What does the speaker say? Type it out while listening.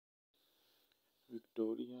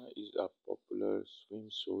Victoria is a popular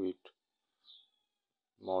swimsuit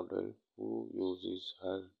model who uses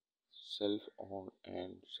her self-owned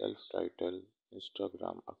and self-titled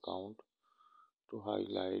Instagram account to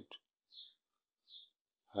highlight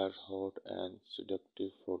her hot and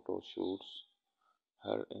seductive photo shoots.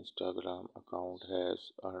 Her Instagram account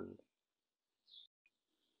has earned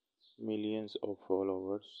millions of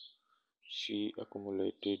followers. She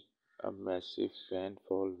accumulated a massive fan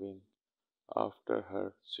following after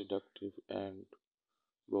her seductive and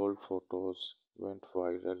bold photos went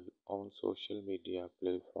viral on social media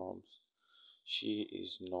platforms. She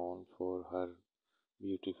is known for her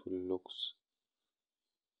beautiful looks,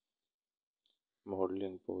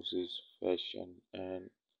 modeling poses, fashion,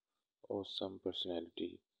 and awesome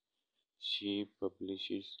personality. She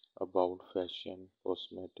publishes about fashion,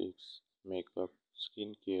 cosmetics, makeup,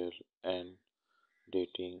 skincare, and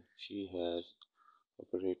dating. She has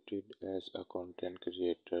operated as a content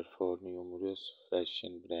creator for numerous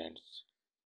fashion brands.